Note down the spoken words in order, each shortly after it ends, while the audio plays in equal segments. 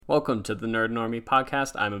Welcome to the Normie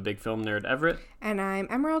podcast. I'm a big film nerd, Everett. And I'm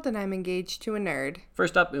Emerald, and I'm engaged to a nerd.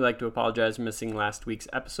 First up, we'd like to apologize for missing last week's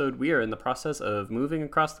episode. We are in the process of moving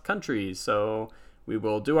across the country, so we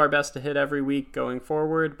will do our best to hit every week going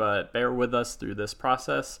forward, but bear with us through this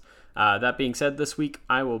process. That being said, this week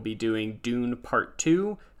I will be doing Dune Part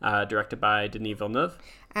 2, directed by Denis Villeneuve.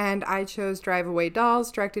 And I chose Drive Away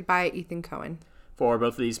Dolls, directed by Ethan Coen. For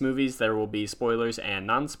both of these movies, there will be spoilers and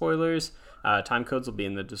non-spoilers. Time codes will be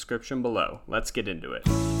in the description below. Let's get into it.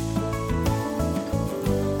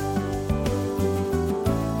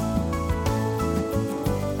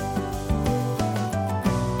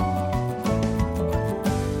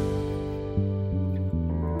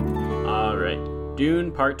 Alright,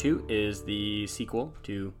 Dune Part 2 is the sequel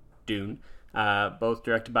to Dune. Both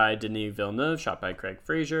directed by Denis Villeneuve, shot by Craig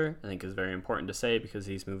Fraser. I think is very important to say because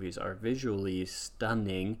these movies are visually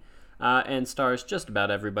stunning and stars just about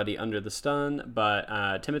everybody under the sun, but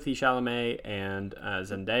Timothée Chalamet and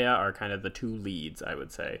Zendaya are kind of the two leads, I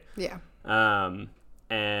would say. Yeah.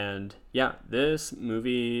 And yeah, this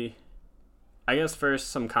movie, I guess first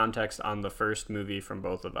some context on the first movie from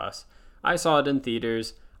both of us. I saw it in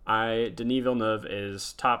theaters. Denis Villeneuve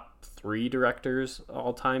is top 3 directors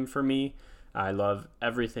all time for me. I love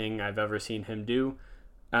everything I've ever seen him do.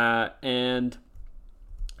 And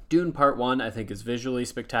Dune Part 1, I think, is visually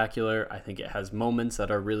spectacular. I think it has moments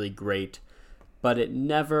that are really great, but it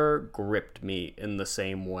never gripped me in the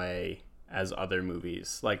same way as other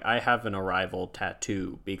movies. Like, I have an Arrival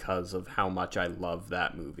tattoo because of how much I love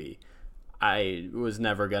that movie. I was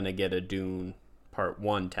never going to get a Dune Part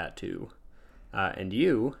 1 tattoo. And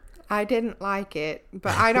you? I didn't like it,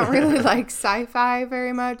 but I don't really like sci-fi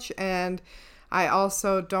very much, and I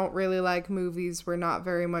also don't really like movies where not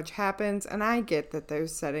very much happens, and I get that they're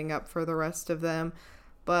setting up for the rest of them,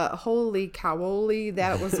 but holy cowoli,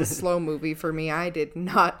 that was a slow movie for me. I did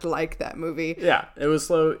not like that movie. Yeah, it was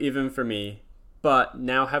slow even for me, but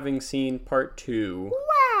now having seen Part 2...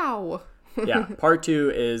 Wow! Yeah, Part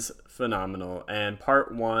 2 is phenomenal, and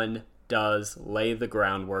Part 1... does lay the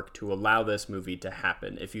groundwork to allow this movie to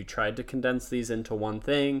happen. If you tried to condense these into one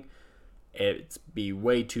thing, it'd be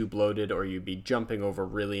way too bloated, or you'd be jumping over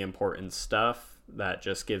really important stuff that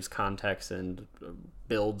just gives context and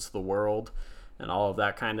builds the world and all of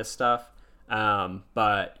that kind of stuff.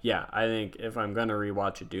 But yeah, I think if I'm going to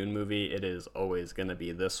rewatch a Dune movie, it is always going to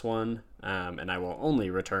be this one. And I will only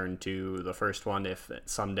return to the first one if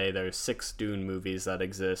someday there's 6 Dune movies that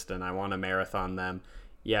exist and I want to marathon them.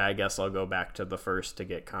 Yeah, I guess I'll go back to the first to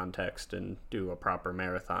get context and do a proper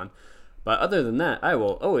marathon. But other than that, I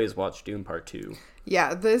will always watch Dune Part 2.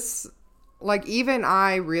 Yeah, even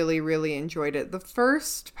I really, really enjoyed it. The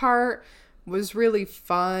first part was really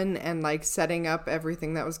fun and, setting up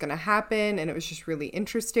everything that was going to happen, and it was just really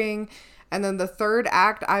interesting. And then the third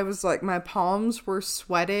act, I was my palms were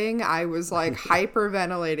sweating. I was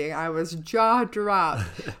hyperventilating. I was jaw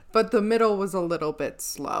dropped. But the middle was a little bit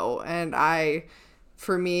slow, and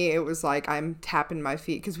for me, it was I'm tapping my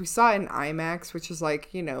feet because we saw it in IMAX, which is 8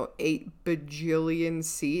 bajillion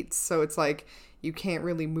seats. So it's you can't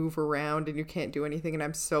really move around and you can't do anything. And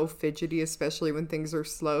I'm so fidgety, especially when things are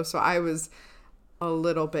slow. So I was a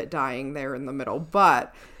little bit dying there in the middle.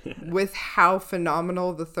 But with how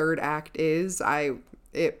phenomenal the third act is,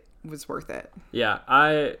 it was worth it. Yeah,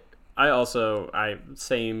 I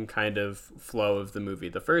same kind of flow of the movie.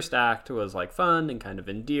 The first act was fun and kind of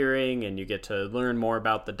endearing, and you get to learn more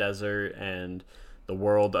about the desert and the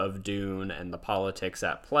world of Dune and the politics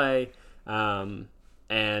at play. And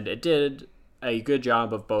it did a good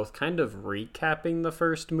job of both kind of recapping the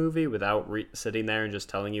first movie without sitting there and just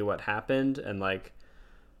telling you what happened and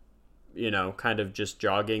kind of just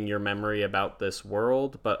jogging your memory about this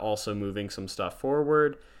world, but also moving some stuff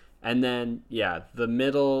forward. And then, yeah, the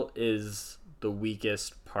middle is the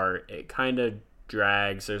weakest part. It kind of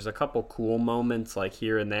drags. There's a couple cool moments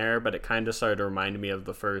here and there, but it kind of started to remind me of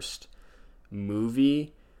the first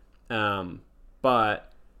movie.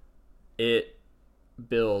 But it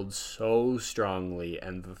builds so strongly,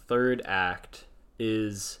 and the third act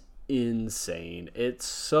is insane. It's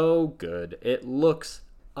so good. It looks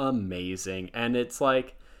amazing, and it's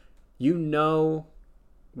what you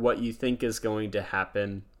think is going to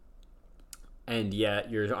happen, and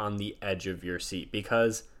yet you're on the edge of your seat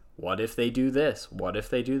because what if they do this? What if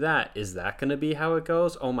they do that? Is that going to be how it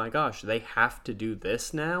goes? Oh my gosh, they have to do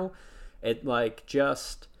this now? It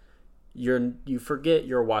you forget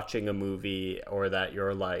you're watching a movie, or that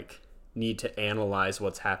you're need to analyze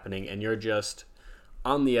what's happening, and you're just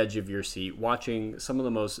on the edge of your seat watching some of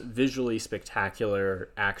the most visually spectacular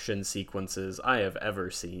action sequences I have ever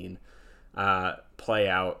seen. play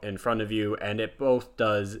out in front of you, and it both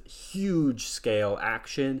does huge scale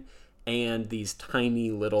action and these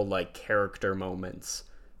tiny little like character moments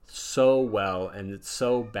so well, and it's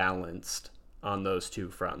so balanced on those two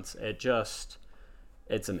fronts.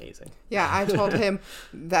 It's amazing. Yeah, I told him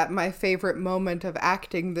that my favorite moment of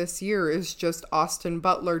acting this year is just Austin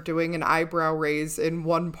Butler doing an eyebrow raise in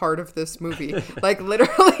one part of this movie. Like,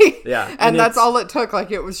 literally. Yeah. And that's all it took.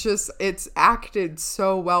 Like, it was just, it's acted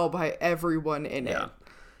so well by everyone in it.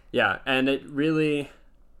 Yeah, and it really,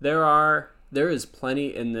 there is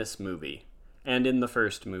plenty in this movie and in the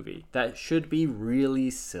first movie that should be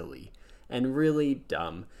really silly and really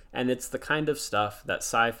dumb. And it's the kind of stuff that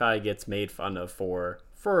sci-fi gets made fun of for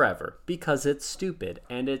forever because it's stupid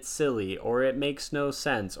and it's silly or it makes no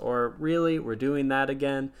sense or really we're doing that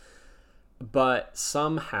again. But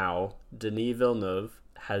somehow Denis Villeneuve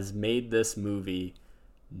has made this movie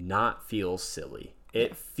not feel silly.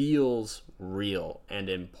 It feels real and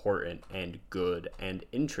important and good and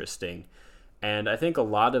interesting. And I think a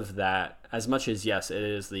lot of that, as much as yes, it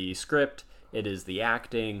is the script, it is the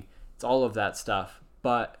acting, it's all of that stuff,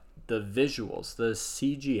 but the visuals, the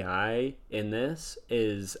CGI in this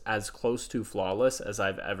is as close to flawless as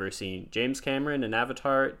I've ever seen. James Cameron and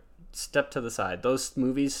Avatar, step to the side. Those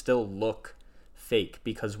movies still look fake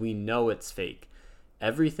because we know it's fake.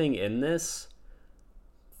 Everything in this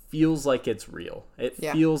feels like it's real. It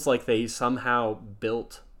feels like they somehow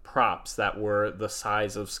built props that were the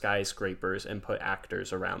size of skyscrapers and put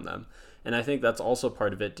actors around them. And I think that's also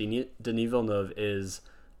part of it. Denis Villeneuve is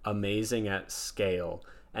amazing at scale.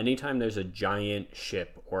 Anytime there's a giant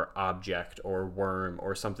ship or object or worm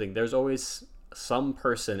or something, there's always some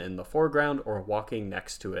person in the foreground or walking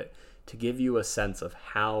next to it to give you a sense of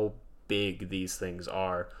how big these things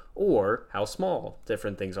are or how small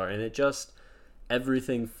different things are. And it just,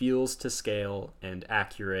 everything feels to scale and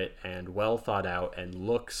accurate and well thought out and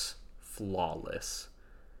looks flawless.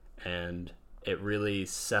 And it really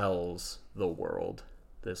sells the world,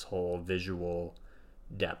 this whole visual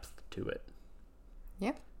depth to it.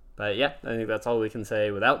 Yep. But yeah, I think that's all we can say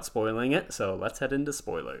without spoiling it, so let's head into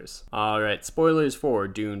spoilers. Alright, spoilers for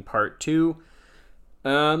Dune Part 2.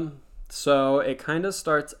 So it kind of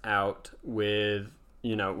starts out with,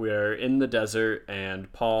 we're in the desert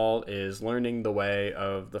and Paul is learning the way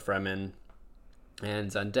of the Fremen, and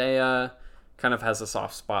Zendaya kind of has a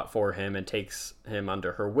soft spot for him and takes him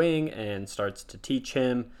under her wing and starts to teach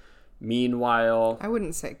him. Meanwhile, I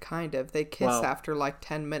wouldn't say kind of. They kiss after like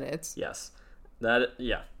 10 minutes. Yes.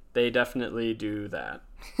 They definitely do that.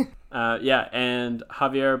 And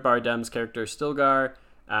Javier Bardem's character Stilgar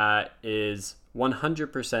is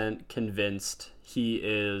 100% convinced he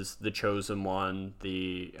is the chosen one,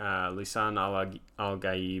 the Lisan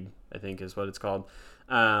al-Gaib, I think is what it's called.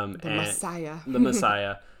 The Messiah. The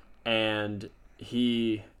Messiah. And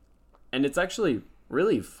it's actually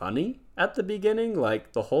really funny at the beginning.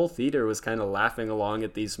 Like, the whole theater was kind of laughing along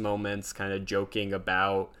at these moments, kind of joking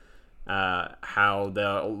about how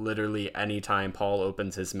literally anytime Paul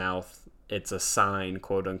opens his mouth, it's a sign,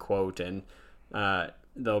 quote unquote, and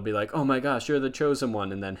they'll be like, oh my gosh, you're the chosen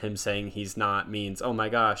one, and then him saying he's not means, oh my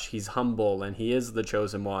gosh, he's humble and he is the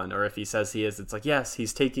chosen one. Or if he says he is, it's like, yes,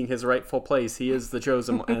 he's taking his rightful place, he is the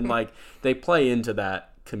chosen one. And like, they play into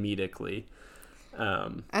that comedically.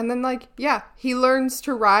 And then, he learns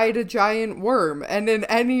to ride a giant worm. And in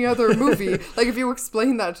any other movie, if you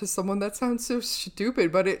explain that to someone, that sounds so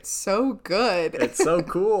stupid, but it's so good. It's so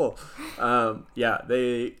cool.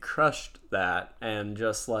 They crushed that. And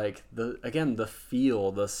just the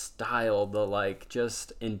feel, the style, the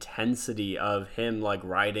just intensity of him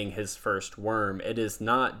riding his first worm. It is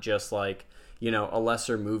not just a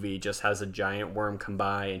lesser movie just has a giant worm come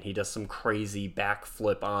by and he does some crazy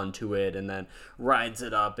backflip onto it and then rides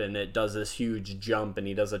it up and it does this huge jump and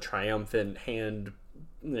he does a triumphant hand,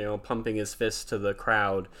 pumping his fist to the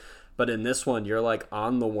crowd. But in this one, you're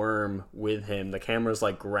on the worm with him. The camera's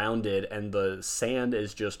grounded and the sand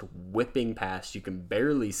is just whipping past. You can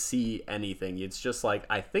barely see anything. It's just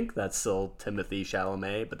I think that's still Timothée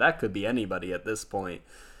Chalamet, but that could be anybody at this point.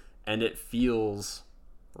 And it feels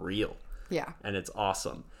real. Yeah. And it's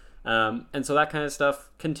awesome. And so that kind of stuff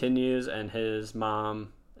continues, and his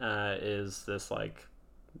mom is this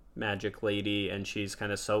magic lady, and she's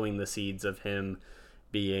kind of sowing the seeds of him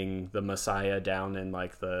being the Messiah down in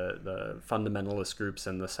the fundamentalist groups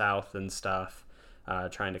in the South and stuff,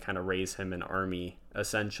 trying to kind of raise him an army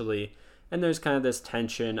essentially. And there's kind of this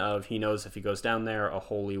tension of he knows if he goes down there, a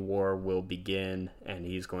holy war will begin, and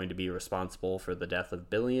he's going to be responsible for the death of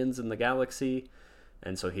billions in the galaxy.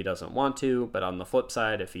 And so he doesn't want to, but on the flip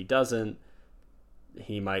side, if he doesn't,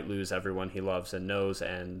 he might lose everyone he loves and knows,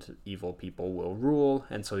 and evil people will rule.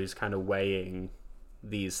 And so he's kind of weighing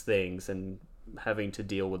these things and having to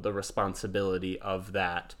deal with the responsibility of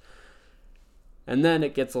that. And then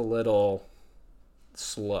it gets a little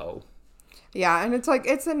slow. Yeah, and it's like,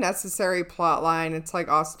 it's a necessary plot line. It's like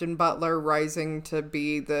Austin Butler rising to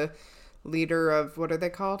be the leader of, what are they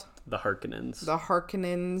called? The Harkonnens. The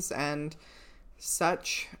Harkonnens and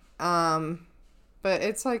such. But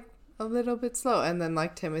it's like a little bit slow. And then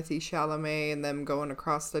like Timothée Chalamet and them going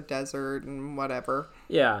across the desert and whatever.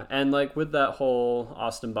 Yeah, and like with that whole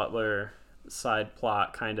Austin Butler side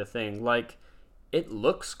plot kind of thing, like it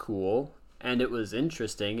looks cool and it was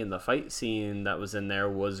interesting and the fight scene that was in there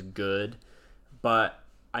was good, but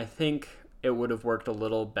I think it would have worked a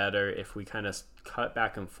little better if we kind of cut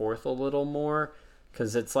back and forth a little more,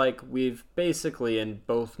 because it's like we've basically in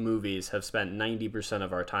both movies have spent 90%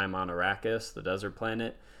 of our time on Arrakis, the desert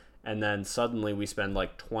planet, and then suddenly we spend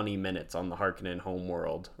like 20 minutes on the Harkonnen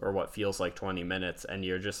homeworld, or what feels like 20 minutes, and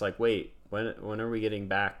you're just like, wait, when are we getting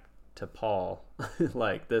back to Paul?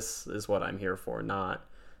 Like, this is what I'm here for, not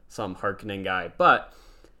some Harkonnen guy. But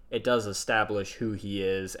it does establish who he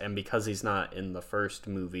is, and because he's not in the first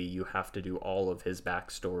movie, you have to do all of his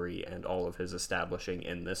backstory and all of his establishing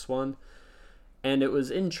in this one. And it was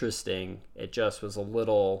interesting. It just was a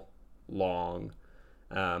little long.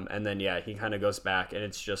 And then, yeah, he kind of goes back, and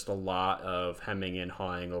it's just a lot of hemming and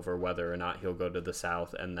hawing over whether or not he'll go to the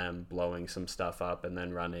south, and then blowing some stuff up, and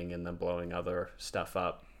then running, and then blowing other stuff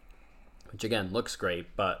up. Which, again, looks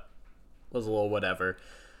great, but was a little whatever.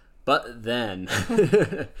 But then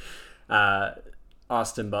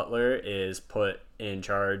Austin Butler is put in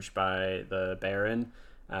charge by the Baron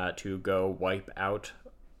to go wipe out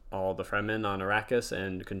all the Fremen on Arrakis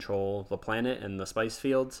and control the planet and the spice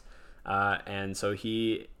fields. And so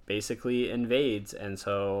he basically invades. And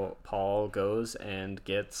so Paul goes and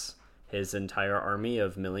gets his entire army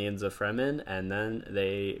of millions of Fremen, and then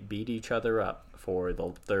they beat each other up for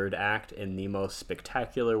the third act in the most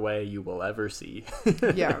spectacular way you will ever see.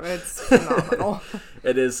 Yeah, it's phenomenal.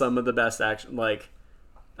 It is some of the best action. Like,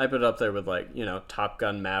 I put it up there with, like, you know, Top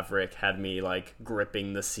Gun Maverick had me, like,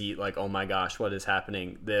 gripping the seat, like, oh my gosh, what is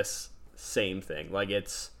happening? This same thing. Like,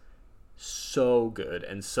 it's so good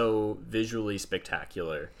and so visually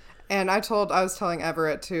spectacular. And I was telling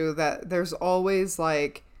Everett, too, that there's always,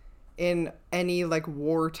 like, in any like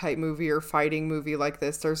war type movie or fighting movie like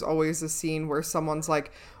this, there's always a scene where someone's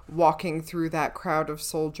like walking through that crowd of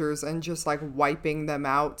soldiers and just like wiping them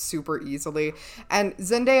out super easily. And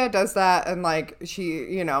Zendaya does that, and like she,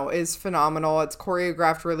 you know, is phenomenal. It's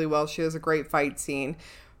choreographed really well. She has a great fight scene.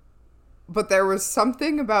 But there was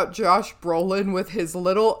something about Josh Brolin with his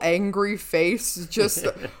little angry face just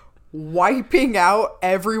wiping out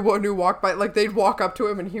everyone who walked by. Like, they'd walk up to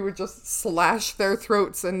him and he would just slash their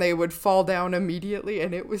throats and they would fall down immediately,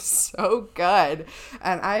 and it was so good.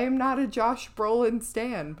 And I am not a Josh Brolin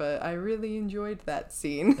stan, but I really enjoyed that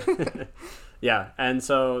scene. Yeah, and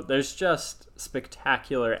so there's just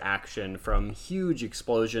spectacular action, from huge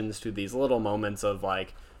explosions to these little moments of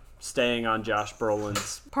like staying on Josh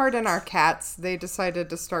Brolin's... Pardon our cats. They decided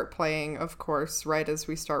to start playing, of course, right as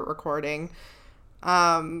we start recording.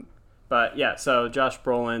 But yeah, so Josh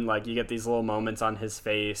Brolin, like, you get these little moments on his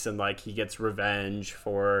face, and like he gets revenge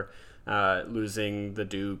for losing the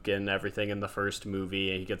Duke and everything in the first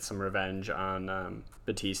movie, and he gets some revenge on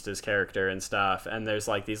Batista's character and stuff. And there's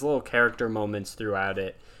like these little character moments throughout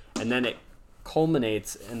it, and then it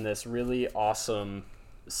culminates in this really awesome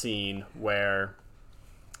scene where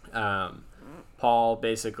Paul,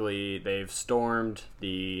 basically, they've stormed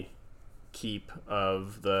the keep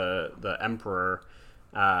of the Emperor.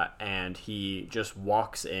 And he just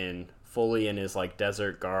walks in fully in his like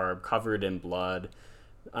desert garb, covered in blood,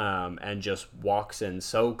 and just walks in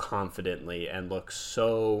so confidently and looks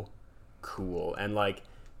so cool. And like,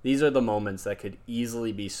 these are the moments that could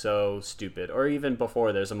easily be so stupid. Or even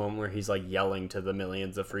before, there's a moment where he's like yelling to the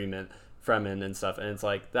millions of Fremen and stuff, and it's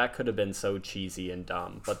like, that could have been so cheesy and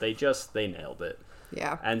dumb, but they nailed it.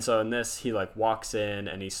 Yeah. And so in this, he like walks in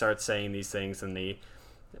and he starts saying these things, and he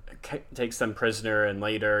takes them prisoner, and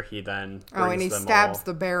later he then and he stabs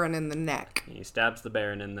the Baron in the neck. He stabs the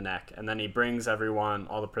Baron in the neck, and then he brings everyone,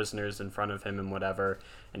 all the prisoners, in front of him and whatever,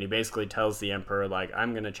 and he basically tells the Emperor, like,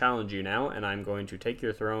 I'm going to challenge you now, and I'm going to take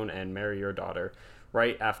your throne and marry your daughter,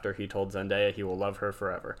 right after he told Zendaya he will love her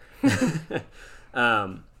forever.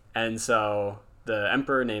 And so the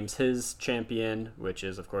Emperor names his champion, which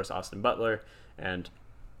is, of course, Austin Butler, and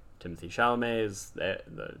Timothée Chalamet is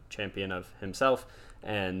the champion of himself.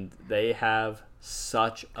 And they have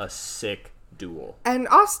such a sick duel. And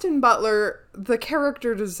Austin Butler, the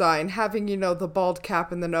character design, having, the bald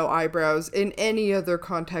cap and the no eyebrows, in any other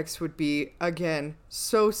context would be, again,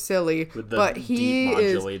 so silly. With the but he deep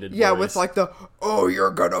modulated is, yeah, voice. with like the, oh,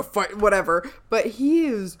 you're gonna fight, whatever. But he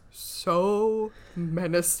is so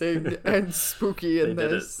menacing and spooky in They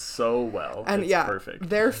this. did it so well. And it's perfect.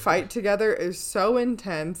 Their fight together is so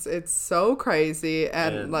intense. It's so crazy.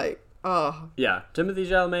 And like, oh. Yeah, Timothée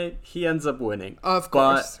Chalamet, he ends up winning. Of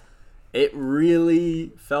course. But it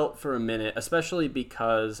really felt for a minute, especially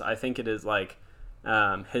because I think it is like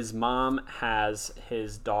his mom has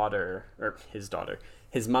his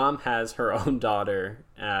mom has her own daughter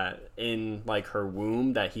in like her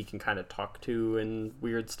womb that he can kind of talk to and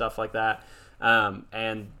weird stuff like that.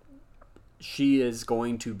 And she is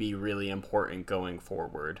going to be really important going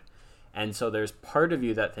forward. And so there's part of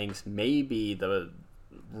you that thinks maybe the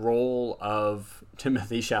role of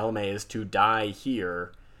Timothée Chalamet is to die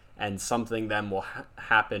here, and something then will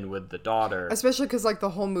happen with the daughter. Especially because, like,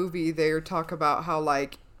 the whole movie, they talk about how,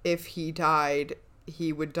 like, if he died,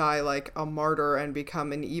 he would die like a martyr and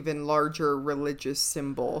become an even larger religious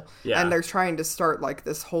symbol. Yeah. And they're trying to start, like,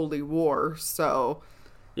 this holy war, so...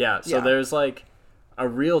 Yeah, there's, like, a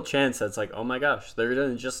real chance that's like, oh my gosh, they're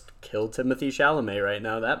going to just kill Timothée Chalamet right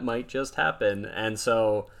now. That might just happen. And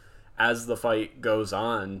so, as the fight goes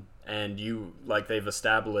on... And they've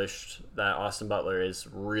established that Austin Butler is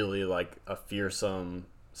really, like, a fearsome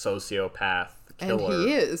sociopath killer. And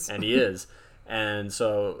he is. And he is. And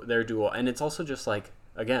so their duel. And it's also just, like,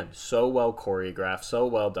 again, so well choreographed, so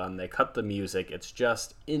well done. They cut the music. It's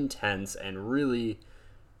just intense and really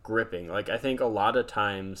gripping. Like, I think a lot of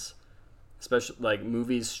times, especially, like,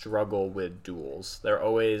 movies struggle with duels. They're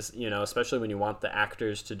always, especially when you want the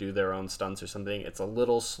actors to do their own stunts or something, it's a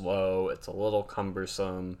little slow, it's a little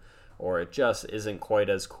cumbersome, or it just isn't quite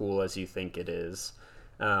as cool as you think it is.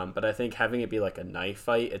 But I think having it be like a knife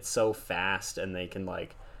fight, it's so fast, and they can,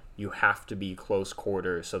 like, you have to be close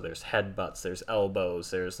quarters, so there's headbutts, there's elbows,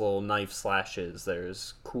 there's little knife slashes,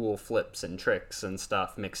 there's cool flips and tricks and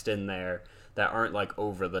stuff mixed in there that aren't, like,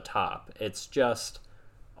 over the top. It's just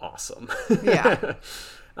awesome. Yeah.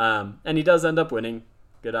 And he does end up winning.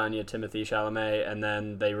 Good on you, Timothée Chalamet. And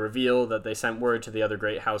then they reveal that they sent word to the other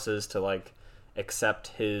great houses to, like, accept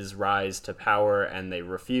his rise to power, and they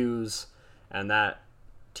refuse. And that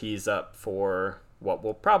tees up for what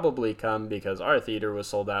will probably come, because our theater was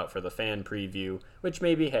sold out for the fan preview, which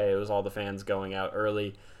maybe, hey, it was all the fans going out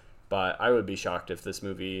early. But I would be shocked if this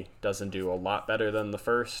movie doesn't do a lot better than the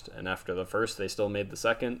first. And after the first, they still made the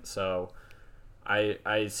second. So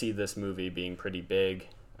I see this movie being pretty big.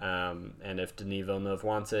 And if Denis Villeneuve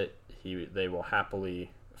wants it, they will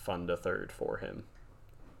happily fund a third for him.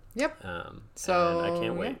 Yep. So I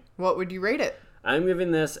can't wait. What would you rate it? I'm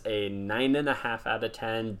giving this a 9.5 out of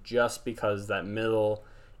 10, just because that middle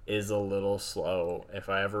is a little slow. If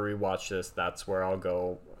I ever rewatch this, that's where I'll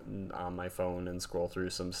go on my phone and scroll through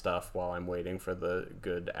some stuff while I'm waiting for the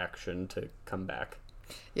good action to come back.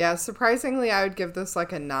 Yeah, surprisingly, I would give this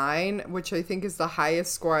like a 9, which I think is the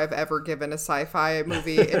highest score I've ever given a sci-fi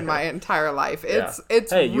movie in my entire life. It's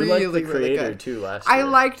hey, you really, liked The Creator really good. too last year. I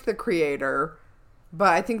liked The Creator, but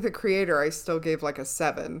I think The Creator I still gave like a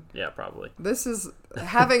 7. Yeah, probably. This is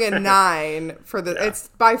having a 9 for the. Yeah. It's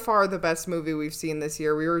by far the best movie we've seen this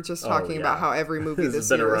year. We were just talking about how every movie this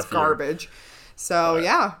year is garbage. So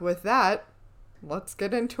yeah, with that, let's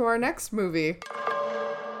get into our next movie.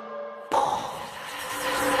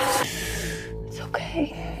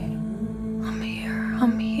 Okay.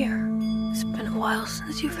 I'm here. It's been a while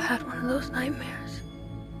since you've had one of those nightmares.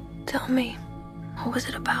 Tell me, what was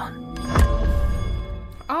it about?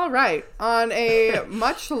 All right. On a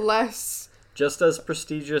much less... Just as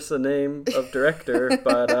prestigious a name of director,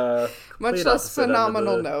 but... much less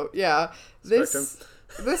phenomenal note. Yeah.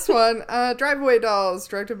 This one, Drive-Away Dolls,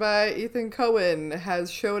 directed by Ethan Coen,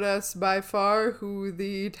 has showed us by far who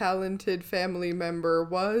the talented family member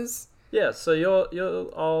was. Yeah, so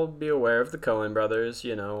you'll all be aware of the Coen brothers,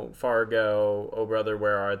 Fargo, Oh Brother,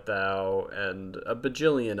 Where Art Thou, and a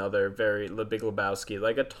bajillion other The Big Lebowski,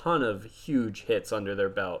 like a ton of huge hits under their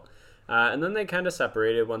belt. And then they kind of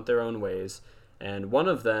separated, went their own ways, and one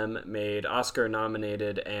of them made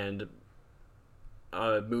Oscar-nominated and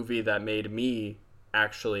a movie that made me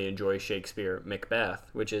actually enjoy Shakespeare, Macbeth,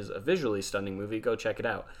 which is a visually stunning movie. Go check it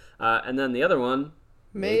out. And then the other one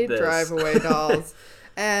made this. Drive-Away Dolls.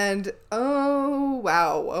 And oh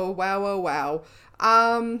wow.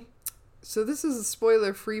 So this is a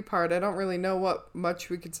spoiler-free part. I don't really know what much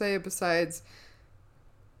we could say besides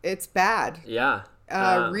it's bad. Yeah.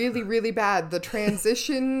 Really, really bad. The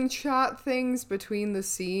transition shot things between the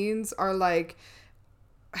scenes are like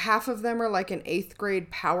half of them are like an 8th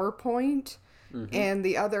grade PowerPoint, and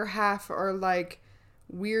the other half are like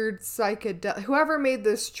weird psychedelic. Whoever made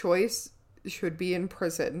this choice should be in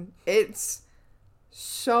prison. It's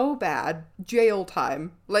so bad. Jail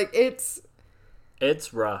time. Like, it's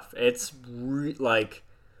rough. It's like,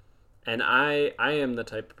 and I am the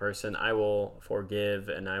type of person, I will forgive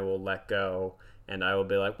and I will let go, and I will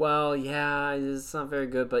be like, well, yeah, it's not very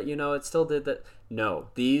good, but it still did that. No,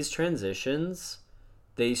 these transitions,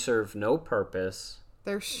 they serve no purpose.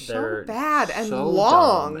 They're bad and so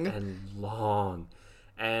long. Dumb and long.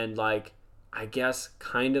 And like, I guess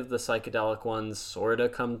kind of the psychedelic ones sort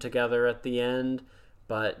of come together at the end,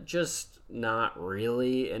 but just not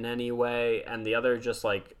really in any way. And the other just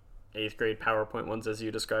like 8th grade PowerPoint ones, as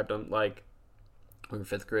you described them, like, or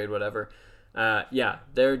 5th grade, whatever. Yeah,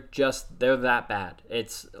 they're that bad.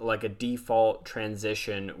 It's like a default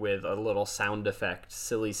transition with a little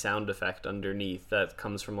silly sound effect underneath that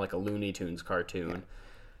comes from like a Looney Tunes cartoon.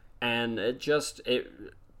 And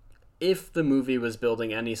if the movie was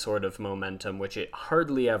building any sort of momentum, which it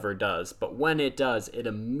hardly ever does, but when it does, it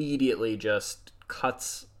immediately just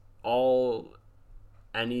cuts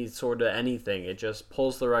any sort of anything. It just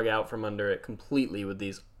pulls the rug out from under it completely with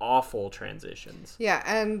these awful transitions. Yeah,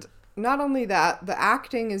 and not only that, the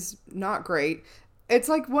acting is not great. It's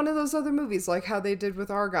like one of those other movies, like how they did with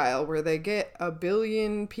Argyle, where they get a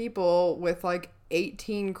billion people with like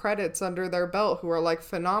 18 credits under their belt who are like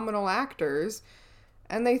phenomenal actors,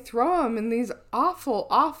 and they throw them in these awful,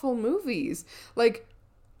 awful movies. Like,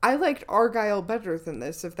 I liked Argyle better than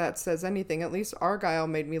this, if that says anything. At least Argyle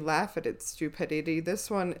made me laugh at its stupidity. This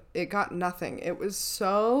one, it got nothing. It was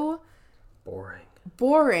so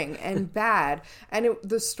boring and bad, and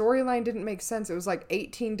the storyline didn't make sense. It was like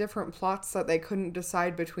 18 different plots that they couldn't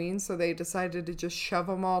decide between, so they decided to just shove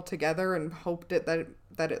them all together and hoped that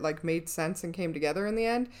it like made sense and came together in the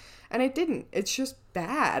end, and it didn't. It's just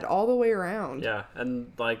bad all the way around. Yeah,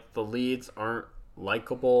 and like the leads aren't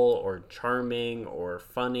likable or charming or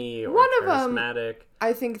funny or charismatic.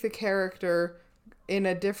 I think the character in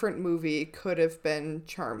a different movie could have been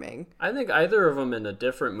charming. I think either of them in a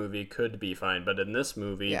different movie could be fine, but in this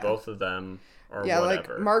movie, both of them are whatever.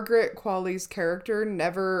 Like Margaret Qualley's character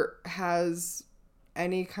never has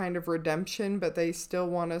any kind of redemption, but they still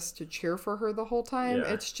want us to cheer for her the whole time.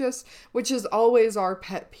 Yeah. It's just, which is always our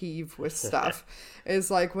pet peeve with stuff, is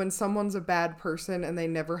like when someone's a bad person and they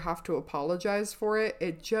never have to apologize for it.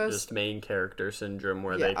 It just main character syndrome,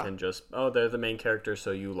 where they can just, they're the main character,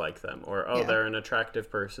 so you like them, or they're an attractive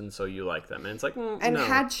person, so you like them, and it's like, and no.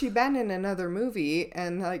 Had she been in another movie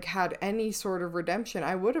and like had any sort of redemption,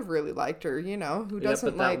 I would have really liked her. Who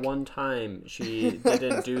doesn't but that one time she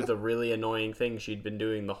didn't do the really annoying thing she'd been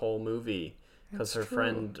doing the whole movie because her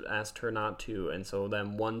friend asked her not to, and so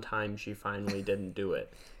then one time she finally didn't do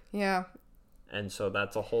it. Yeah. And so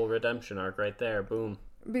that's a whole redemption arc right there. Boom.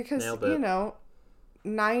 Because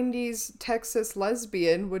 90s Texas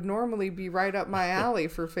lesbian would normally be right up my alley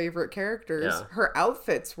for favorite characters. Yeah. Her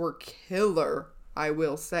outfits were killer, I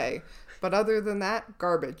will say. But other than that,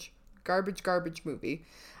 garbage movie.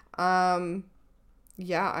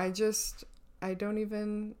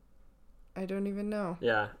 I don't even know.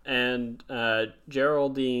 Yeah, and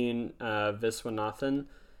Geraldine Viswanathan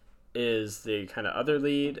is the kind of other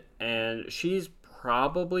lead, and she's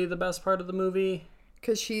probably the best part of the movie.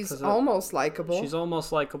 Because she's almost likable. She's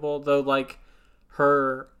almost likable, though, like,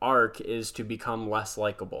 her arc is to become less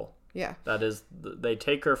likable. Yeah. That is, they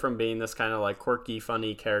take her from being this kind of, like, quirky,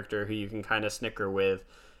 funny character who you can kind of snicker with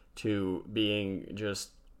to being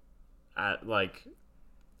just at, like...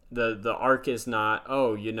 The arc is not,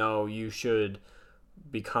 you should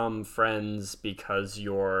become friends because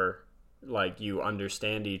you're, like, you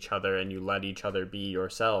understand each other and you let each other be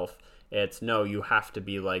yourself. It's, no, you have to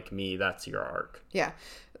be like me. That's your arc. Yeah.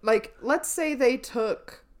 Like, let's say they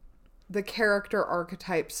took the character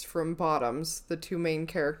archetypes from Bottoms, the two main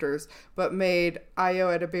characters, but made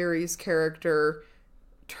Ayo Edeberry's character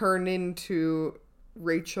turn into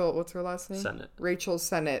Rachel, what's her last name? Sennett. Rachel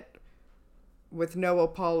Sennett. With no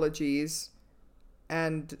apologies,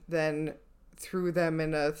 and then threw them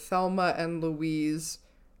in a Thelma and Louise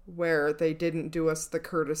where they didn't do us the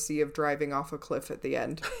courtesy of driving off a cliff at the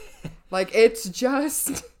end. Like, it's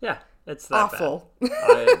just it's that awful.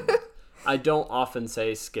 Bad. I don't often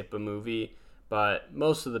say skip a movie, but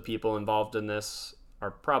most of the people involved in this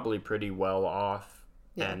are probably pretty well off.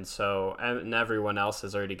 Yeah. And everyone else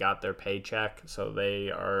has already got their paycheck, so they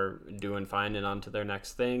are doing fine and on to their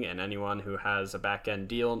next thing. And anyone who has a back-end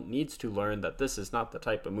deal needs to learn that this is not the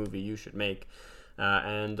type of movie you should make.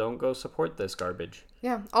 and don't go support this garbage.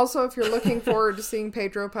 Yeah. Also, if you're looking forward to seeing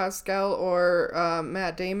Pedro Pascal or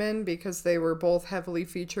Matt Damon, because they were both heavily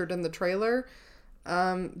featured in the trailer,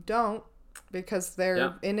 don't, because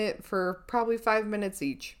they're in it for probably 5 minutes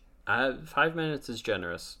each. 5 minutes is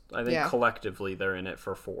generous. I think collectively they're in it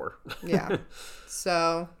for 4. Yeah.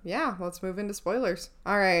 So, yeah, let's move into spoilers.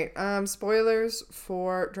 All right. Spoilers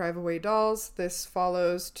for Drive Away Dolls. This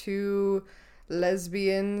follows 2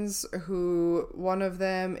 lesbians who one of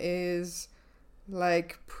them is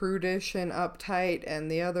like prudish and uptight and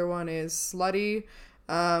the other one is slutty.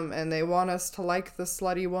 And they want us to like the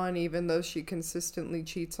slutty one even though she consistently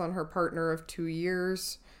cheats on her partner of 2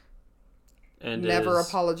 years. And never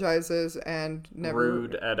apologizes and never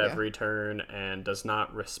rude at every turn and does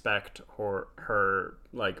not respect her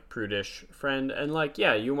like prudish friend. And like,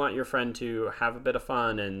 yeah, you want your friend to have a bit of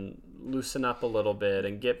fun and loosen up a little bit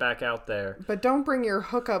and get back out there. But don't bring your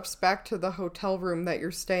hookups back to the hotel room that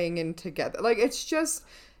you're staying in together. Like, it's just,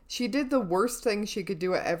 she did the worst thing she could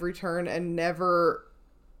do at every turn and never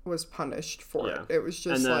was punished for it. It was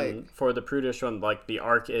just and then for the prudish one, like the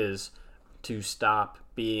arc is to stop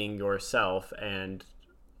being yourself and,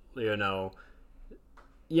 you know,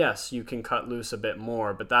 yes, you can cut loose a bit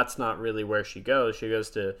more, but that's not really where she goes. She goes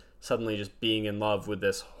to suddenly just being in love with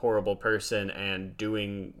this horrible person and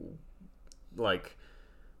doing, like,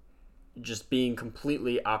 just being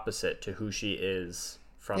completely opposite to who she is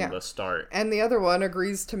from the start. And the other one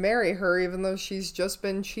agrees to marry her even though she's just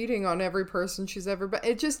been cheating on every person she's ever been.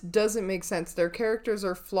 It just doesn't make sense. Their characters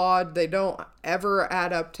are flawed. They don't ever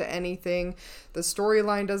add up to anything. The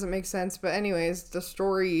storyline doesn't make sense. But anyways, the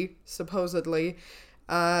story, supposedly,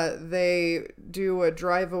 they do a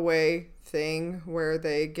drive-away thing where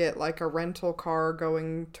they get like a rental car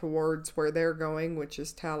going towards where they're going, which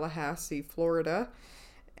is Tallahassee, Florida.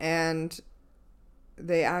 And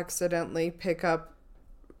they accidentally pick up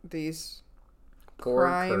these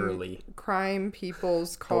crime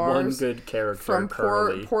people's cars. The one good character from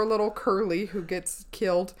Curly. poor little Curly who gets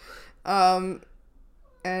killed. And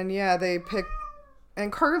yeah, they pick,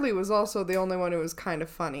 and Curly was also the only one who was kind of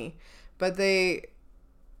funny. But they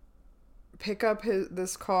pick up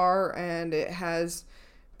this car and it has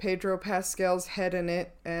Pedro Pascal's head in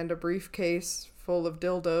it and a briefcase full of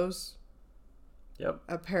dildos. Yep.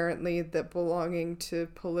 Apparently that belonging to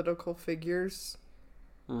political figures.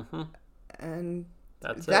 Mm-hmm. And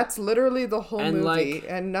that's literally the whole movie, like,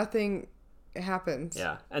 and nothing happens.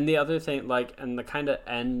 Yeah. And the other thing, like, and the kind of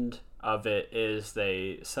end of it is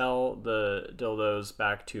they sell the dildos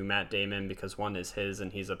back to Matt Damon because one is his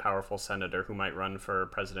and he's a powerful senator who might run for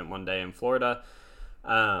president one day in Florida.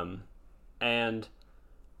 And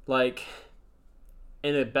like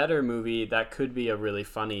in a better movie that could be a really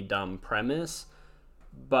funny dumb premise,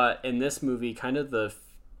 but in this movie kind of the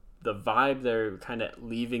vibe they're kind of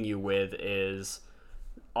leaving you with is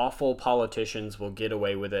awful politicians will get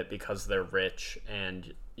away with it because they're rich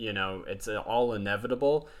and, you know, it's all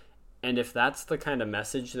inevitable. And if that's the kind of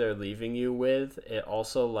message they're leaving you with, it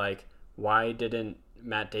also, like, why didn't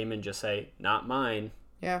Matt Damon just say, not mine?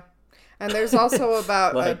 Yeah. And there's also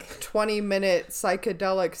about like, a 20-minute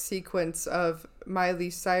psychedelic sequence of Miley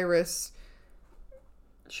Cyrus.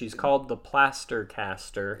 She's called the Plaster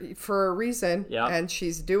Caster. For a reason. Yeah. And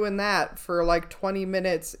she's doing that for like 20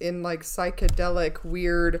 minutes in like psychedelic,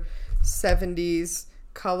 weird 70s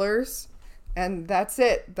colors. And that's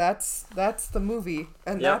it. That's the movie.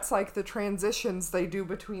 And that's like the transitions they do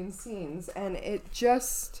between scenes. And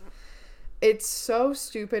it's so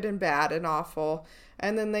stupid and bad and awful.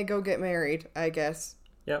 And then they go get married, I guess.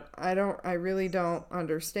 Yep. I really don't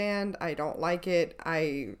understand. I don't like it.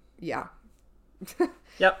 Yep.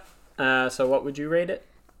 So what would you rate it?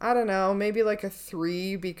 I don't know. Maybe like a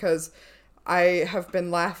 3 because I have been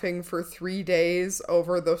laughing for 3 days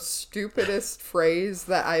over the stupidest phrase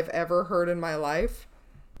that I've ever heard in my life.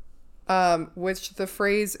 Which the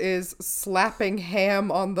phrase is slapping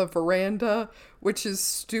ham on the veranda, which is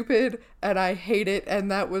stupid and I hate it. And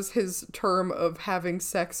that was his term of having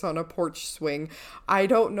sex on a porch swing. I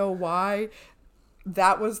don't know why.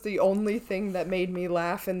 That was the only thing that made me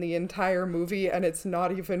laugh in the entire movie, and it's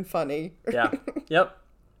not even funny. Yeah. Yep.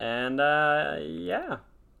 And, yeah.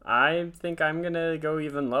 I think I'm going to go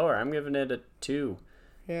even lower. I'm giving it a 2.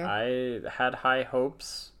 Yeah. I had high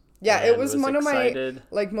hopes. Yeah, it was one excited. Of my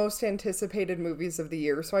like most anticipated movies of the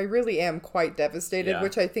year, so I really am quite devastated,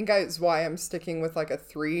 which I think is why I'm sticking with like a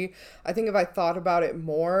 3. I think if I thought about it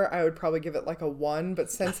more, I would probably give it like a 1,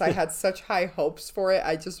 but since I had such high hopes for it,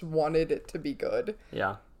 I just wanted it to be good.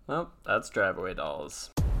 Yeah, well, that's Drive Away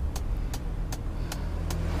Dolls.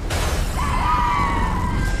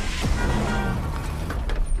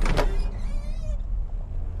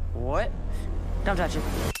 What? Don't touch it.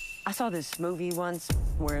 I saw this movie once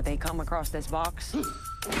where they come across this box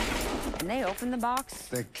and they open the box.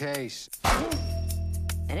 The case.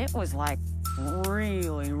 And it was like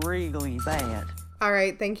really, really bad. All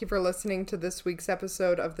right, thank you for listening to this week's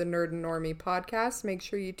episode of the Nerd and Normie podcast. Make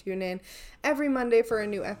sure you tune in every Monday for a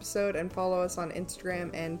new episode and follow us on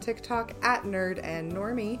Instagram and TikTok at Nerd and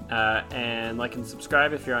Normie. And like and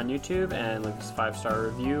subscribe if you're on YouTube, and leave us a 5-star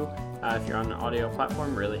review if you're on an audio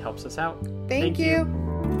platform. Really helps us out. Thank you.